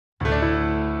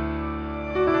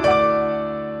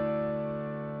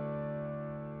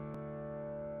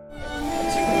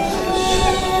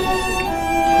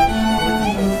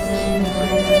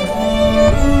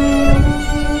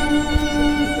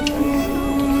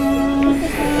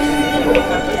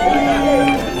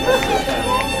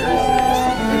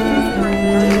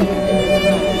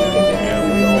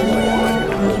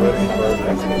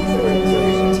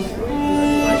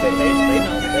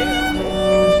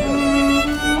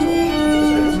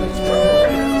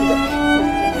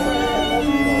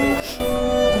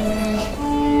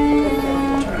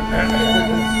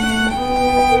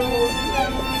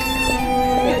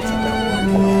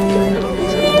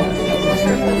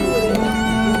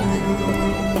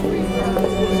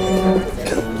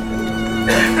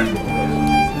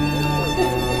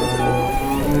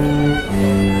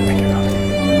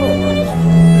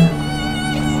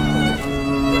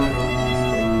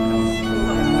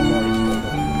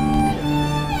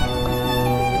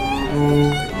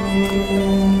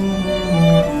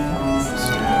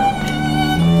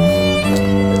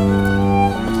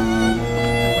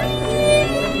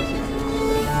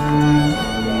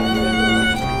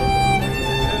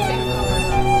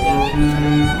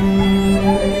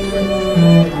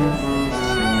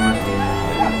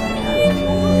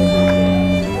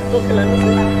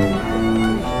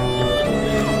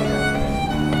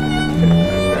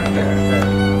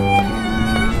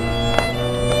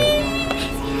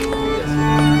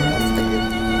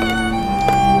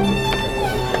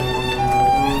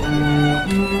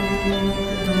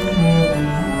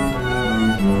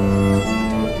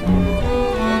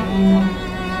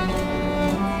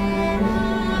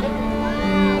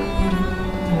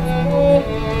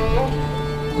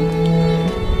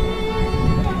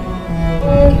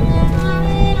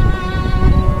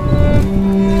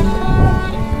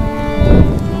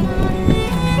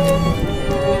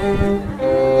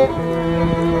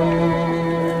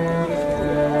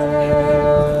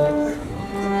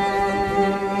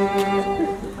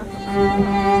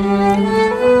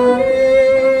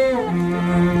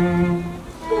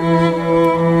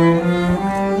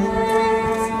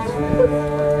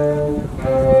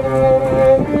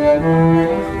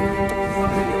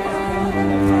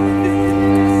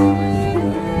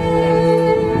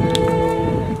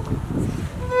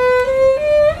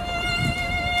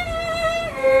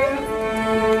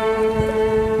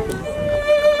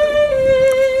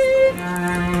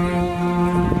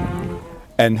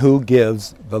And who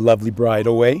gives the lovely bride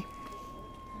away?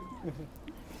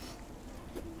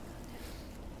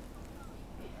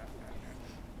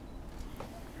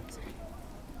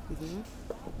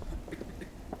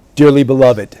 Dearly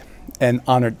beloved and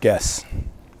honored guests,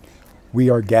 we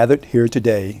are gathered here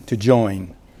today to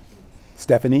join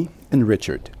Stephanie and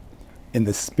Richard in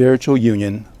the spiritual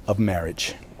union of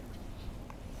marriage.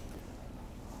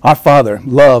 Our Father,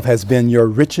 love has been your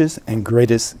richest and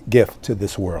greatest gift to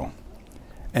this world.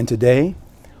 And today,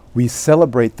 we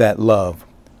celebrate that love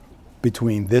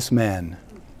between this man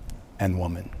and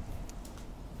woman.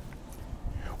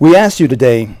 We ask you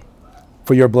today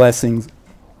for your blessings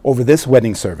over this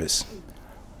wedding service.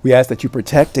 We ask that you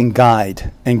protect and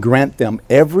guide and grant them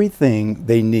everything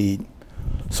they need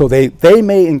so they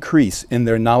may increase in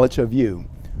their knowledge of you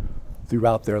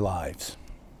throughout their lives.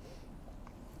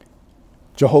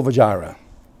 Jehovah Jireh,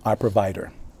 our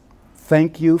provider,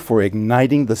 thank you for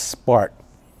igniting the spark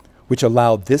which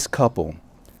allowed this couple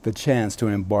the chance to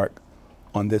embark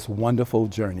on this wonderful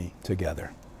journey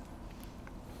together.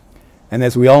 And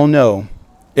as we all know,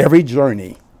 every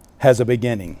journey has a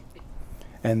beginning.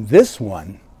 And this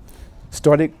one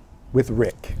started with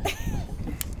Rick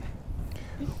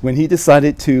when he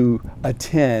decided to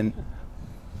attend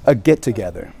a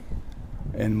get-together.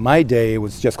 In my day, it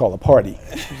was just called a party.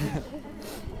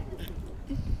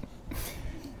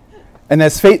 And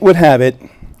as fate would have it,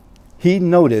 he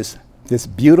noticed this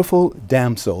beautiful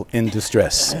damsel in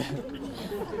distress.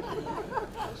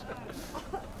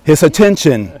 His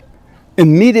attention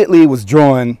immediately was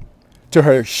drawn to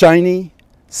her shiny,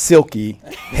 silky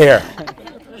hair.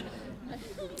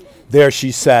 There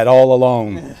she sat all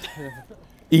alone,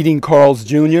 eating Carl's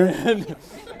Jr.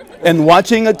 and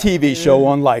watching a TV show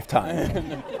on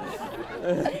Lifetime.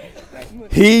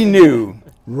 He knew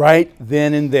right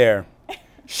then and there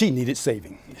she needed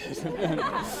saving.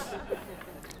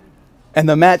 And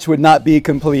the match would not be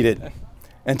completed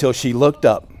until she looked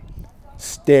up,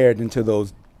 stared into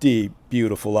those deep,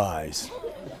 beautiful eyes,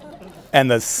 and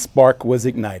the spark was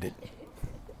ignited.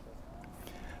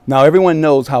 Now, everyone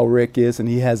knows how Rick is, and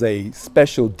he has a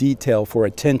special detail for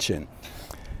attention.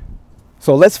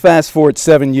 So let's fast forward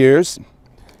 7 years.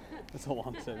 That's a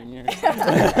long 7 years.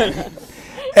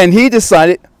 And he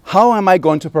decided, how am I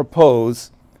going to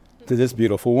propose to this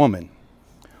beautiful woman?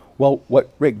 Well,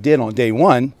 what Rick did on day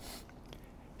one,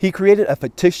 he created a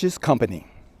fictitious company,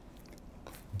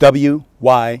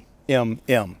 WYMM.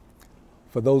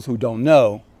 For those who don't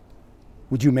know,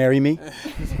 would you marry me?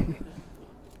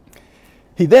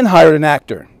 He then hired an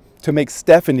actor to make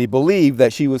Stephanie believe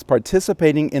that she was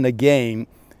participating in a game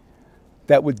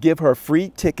that would give her free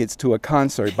tickets to a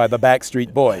concert by the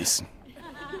Backstreet Boys.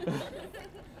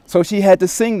 So she had to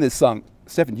sing this song.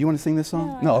 Stephanie, do you want to sing this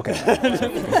song? No, okay.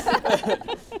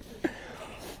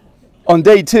 On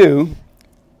day two,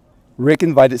 Rick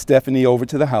invited Stephanie over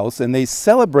to the house and they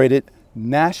celebrated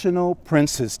National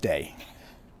Princess Day.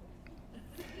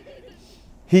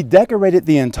 He decorated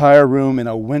the entire room in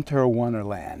a winter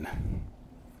wonderland.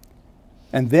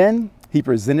 And then he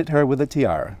presented her with a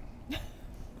tiara.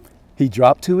 He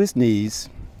dropped to his knees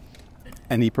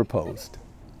and he proposed.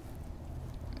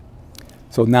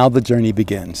 So now the journey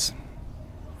begins.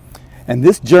 And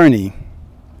this journey,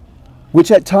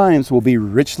 which at times will be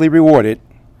richly rewarded,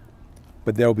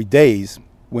 but there will be days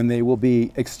when they will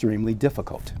be extremely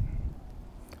difficult.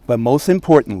 But most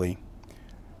importantly,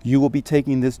 you will be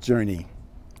taking this journey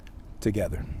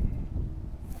together.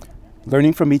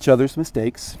 Learning from each other's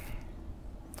mistakes,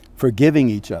 forgiving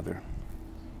each other,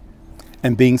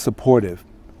 and being supportive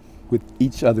with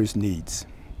each other's needs.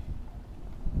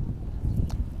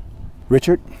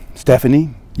 Richard,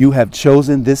 Stephanie, you have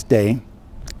chosen this day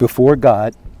before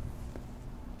God,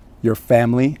 your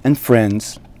family and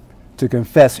friends, to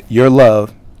confess your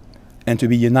love and to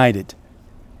be united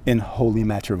in holy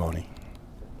matrimony.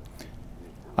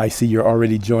 I see you're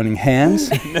already joining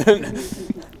hands,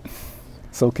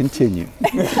 so continue.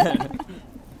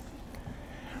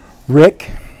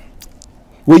 Rick,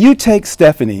 will you take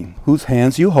Stephanie, whose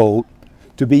hands you hold,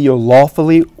 to be your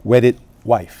lawfully wedded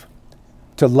wife,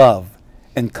 to love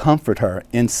and comfort her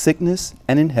in sickness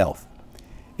and in health,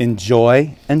 in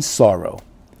joy and sorrow,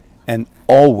 and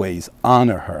always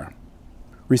honor her,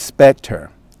 respect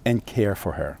her, and care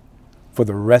for her for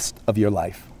the rest of your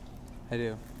life? I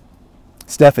do.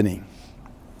 Stephanie,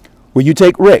 will you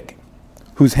take Rick,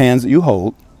 whose hands you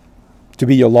hold, to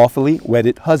be your lawfully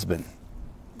wedded husband,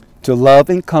 to love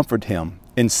and comfort him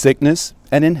in sickness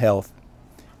and in health,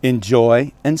 in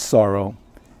joy and sorrow,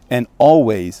 and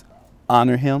always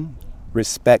honor him,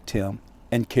 respect him,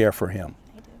 and care for him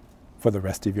for the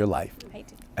rest of your life? I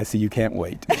do. I see you can't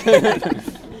wait.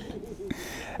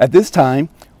 At this time,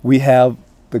 we have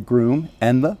the groom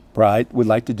and the bride would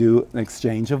like to do an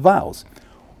exchange of vows.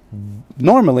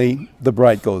 Normally, the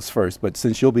bride goes first, but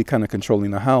since you'll be kind of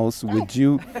controlling the house, would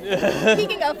you? He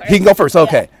can go first. He can go first,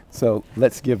 okay. So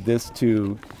let's give this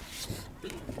to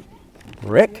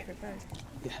Rick.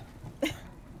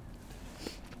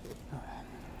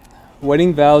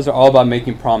 Wedding vows are all about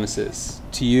making promises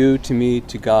to you, to me,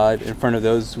 to God, in front of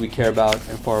those we care about,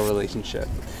 and for our relationship.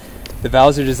 The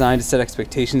vows are designed to set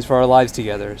expectations for our lives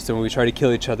together, so when we try to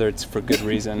kill each other, it's for good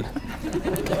reason.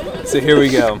 So here we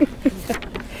go.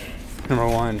 Number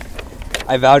 1,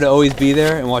 I vow to always be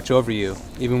there and watch over you,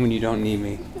 even when you don't need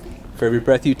me. For every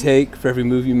breath you take, for every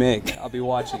move you make, I'll be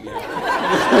watching you.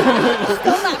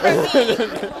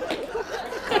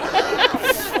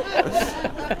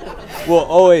 We'll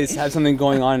always have something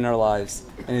going on in our lives,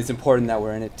 and it's important that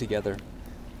we're in it together.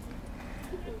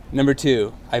 Number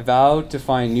 2, I vow to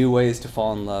find new ways to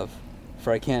fall in love,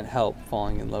 for I can't help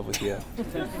falling in love with you.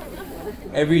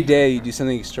 Every day you do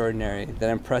something extraordinary that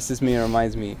impresses me and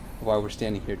reminds me of why we're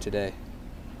standing here today.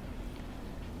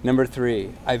 Number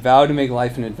 3, I vow to make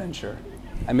life an adventure.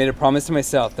 I made a promise to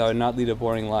myself that I would not lead a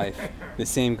boring life. The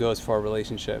same goes for our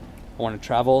relationship. I want to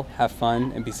travel, have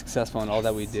fun, and be successful in all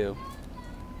that we do.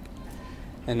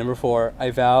 And number 4, I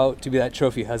vow to be that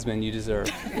trophy husband you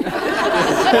deserve.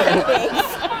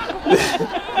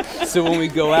 So when we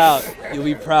go out, you'll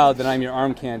be proud that I'm your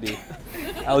arm candy.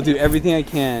 I will do everything I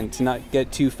can to not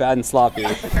get too fat and sloppy.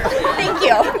 Thank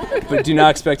you. But do not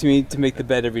expect me to make the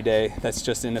bed every day. That's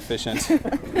just inefficient.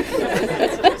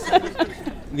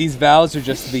 These vows are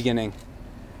just the beginning.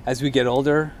 As we get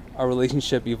older, our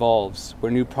relationship evolves,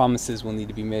 where new promises will need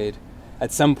to be made.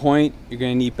 At some point, you're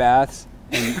going to need baths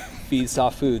and feed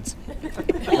soft foods.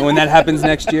 And when that happens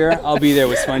next year, I'll be there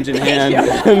with sponge in hand.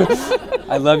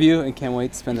 I love you and can't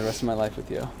wait to spend the rest of my life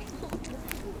with you.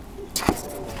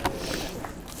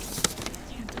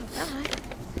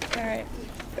 All right.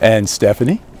 And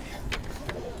Stephanie,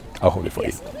 I'll hold it for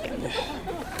you.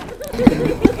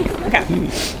 Okay.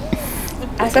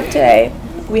 As of today,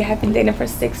 we have been dating for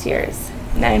 6 years,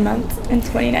 9 months, and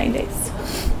 29 days.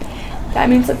 That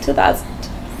means that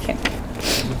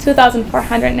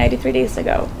 2,493 days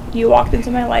ago, you walked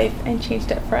into my life and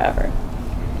changed it forever.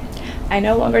 I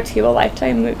no longer TV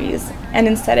Lifetime movies, and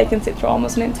instead I can sit through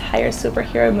almost an entire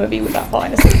superhero movie without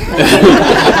falling asleep.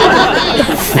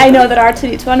 I know that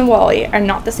R2-D2 and WALL-E are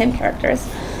not the same characters,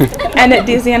 and that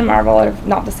Disney and Marvel are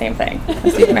not the same thing,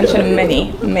 as you've mentioned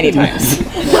many, many times.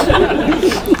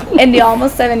 In the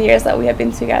almost 7 years that we have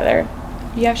been together,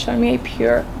 you have shown me a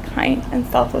pure, kind, and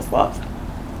selfless love.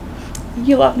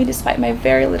 You love me despite my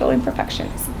very little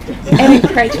imperfections, and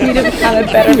encourage me to become a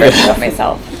better version of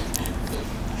myself.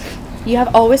 You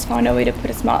have always found a way to put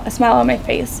a smile on my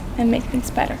face and make things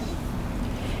better.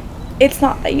 It's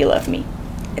not that you love me,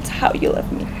 it's how you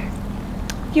love me.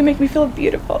 You make me feel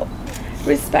beautiful,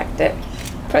 respected,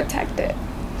 protected,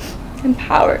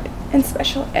 empowered, and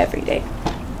special every day.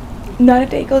 Not a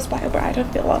day goes by where I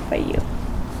don't feel loved by you.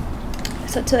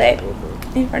 So today,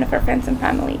 in front of our friends and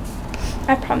family,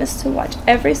 I promise to watch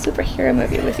every superhero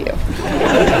movie with you.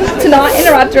 To not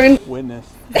interrupt during Witness.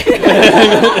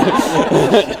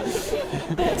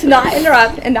 to not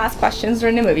interrupt and ask questions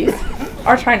during the movies,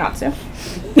 or try not to.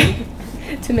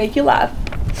 To make you laugh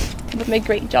with my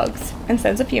great jokes and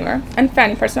sense of humor and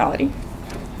funny personality.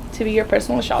 To be your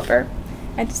personal shopper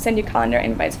and to send you calendar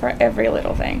invites for every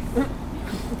little thing.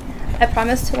 I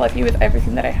promise to love you with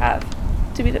everything that I have,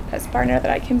 to be the best partner that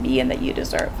I can be and that you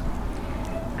deserve.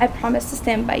 I promise to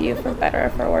stand by you for better or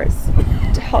for worse,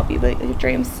 to help you build your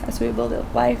dreams as we build a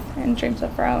life and dreams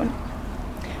of our own.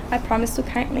 I promise to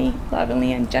kindly,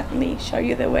 lovingly, and gently show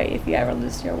you the way if you ever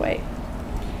lose your way.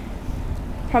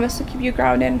 I promise to keep you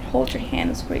grounded and hold your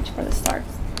hand as we reach for the stars.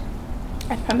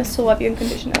 I promise to love you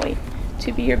unconditionally,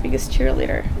 to be your biggest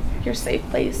cheerleader, your safe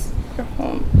place, your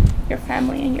home, your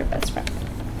family, and your best friend.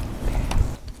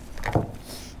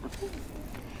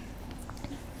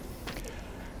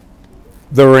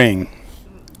 The ring,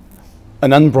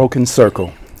 an unbroken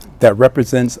circle that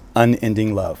represents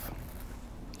unending love.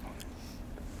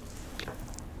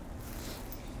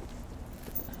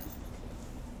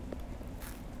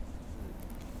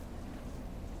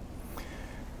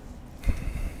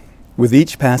 With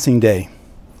each passing day,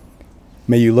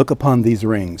 may you look upon these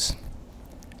rings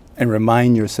and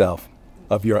remind yourself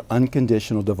of your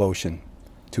unconditional devotion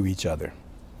to each other.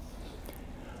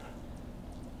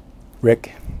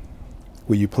 Rick,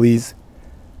 will you please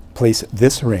place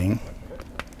this ring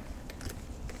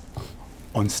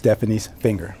on Stephanie's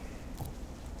finger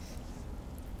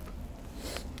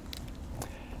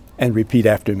and repeat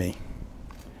after me.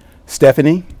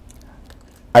 Stephanie,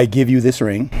 I give you this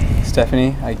ring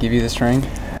Stephanie, I give you this ring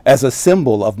as a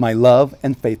symbol of my love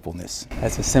and faithfulness.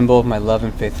 as a symbol of my love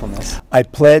and faithfulness. I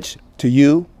pledge to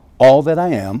you all that I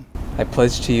am I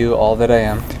pledge to you all that I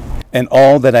am and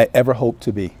all that I ever hope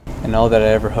to be. and all that I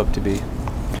ever hope to be.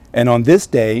 And on this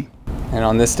day, And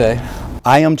on this day,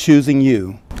 I am choosing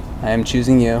you I am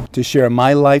choosing you to share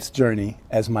my life's journey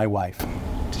as my wife.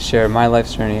 to share my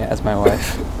life's journey as my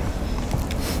wife.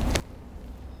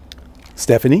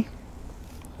 Stephanie,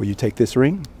 will you take this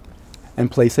ring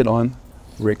and place it on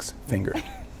Rick's finger?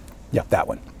 Yep, that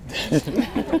one.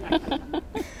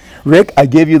 Rick, I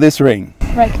give you this ring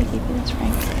Rick, I give you this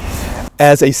ring.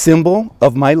 as a symbol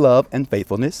of my love and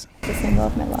faithfulness. The symbol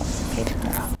of my love and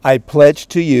faithfulness. I pledge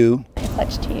to you I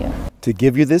pledge to you, to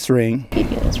give you this ring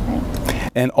give you this ring,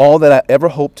 and all that I ever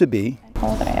hope to be. and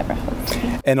all that I ever hope to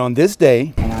be. And on this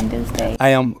day, And on this day, I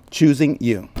am choosing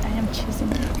you I am choosing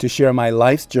you to share my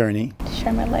life's journey to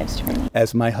share my life's journey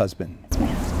as my husband. as my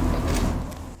husband.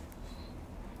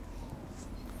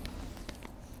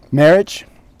 Marriage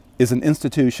is an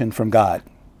institution from God,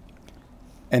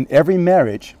 and every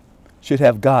marriage should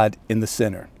have God in the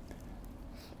center.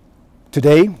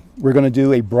 Today, we're going to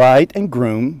do a bride and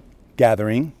groom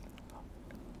gathering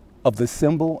of the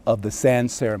symbol of the sand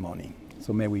ceremony.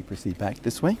 So may we proceed back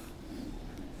this way.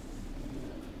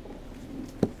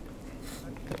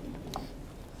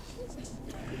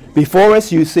 Before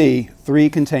us, you see 3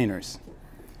 containers.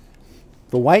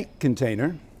 The white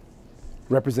container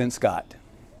represents God.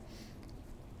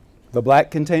 The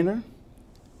black container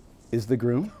is the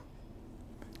groom,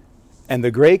 and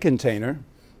the gray container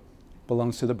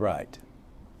belongs to the bride.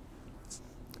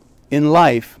 In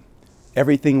life,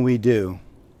 everything we do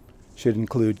should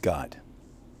include God.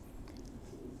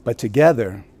 But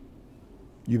together,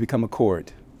 you become a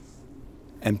cord,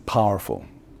 and powerful,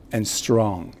 and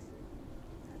strong.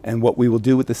 And what we will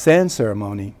do with the sand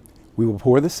ceremony, we will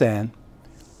pour the sand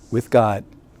with God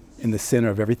in the center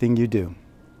of everything you do.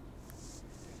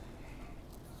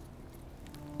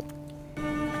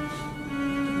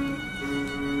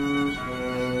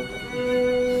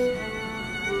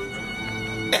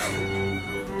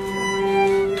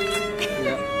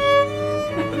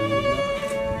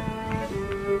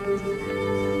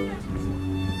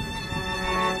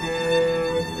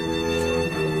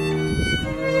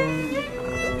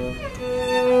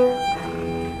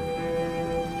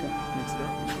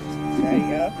 There you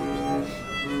go.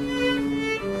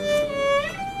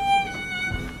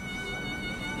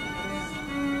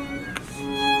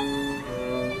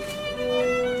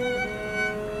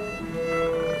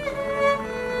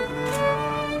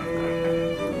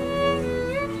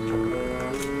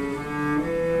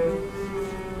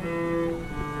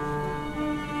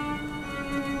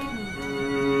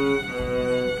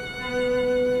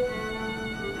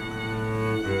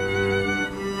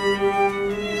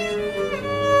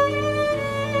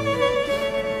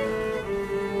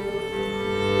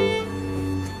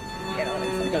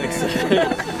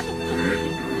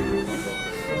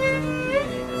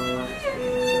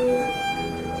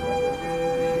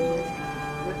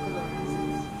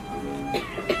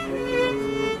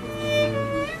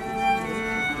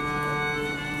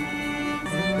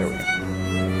 There we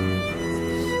go.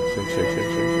 Shake, shake,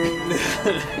 shake,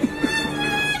 shake.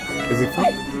 Is it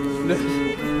fun?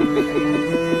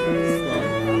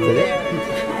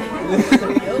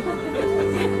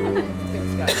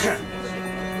 Is that it?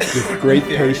 with great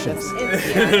patience.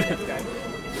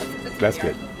 It's That's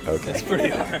good. Okay. It's pretty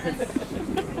hard.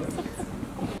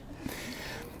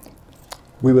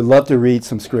 We would love to read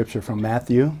some scripture from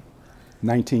Matthew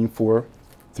 19:4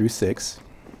 through 6.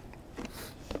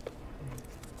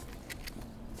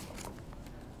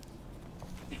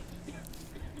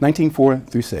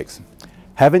 through 6.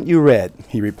 Haven't you read,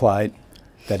 he replied,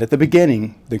 that at the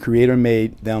beginning the Creator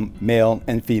made them male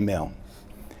and female,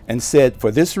 and said,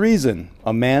 for this reason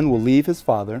a man will leave his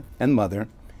father and mother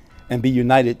and be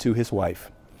united to his wife,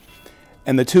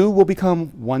 and the two will become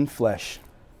one flesh.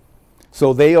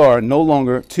 So they are no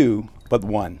longer two, but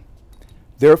one.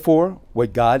 Therefore,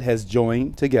 what God has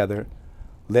joined together,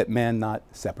 let man not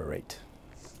separate.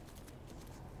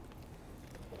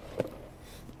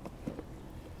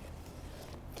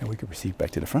 And we can proceed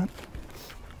back to the front.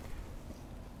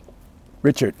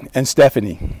 Richard and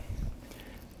Stephanie,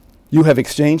 you have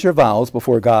exchanged your vows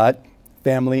before God,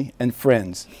 family, and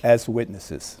friends as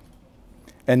witnesses.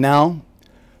 And now,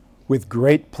 with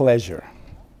great pleasure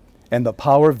and the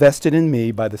power vested in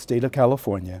me by the state of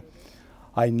California,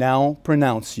 I now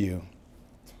pronounce you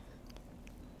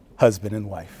husband and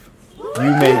wife.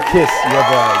 You may kiss your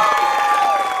bride.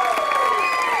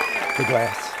 The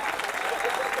glass.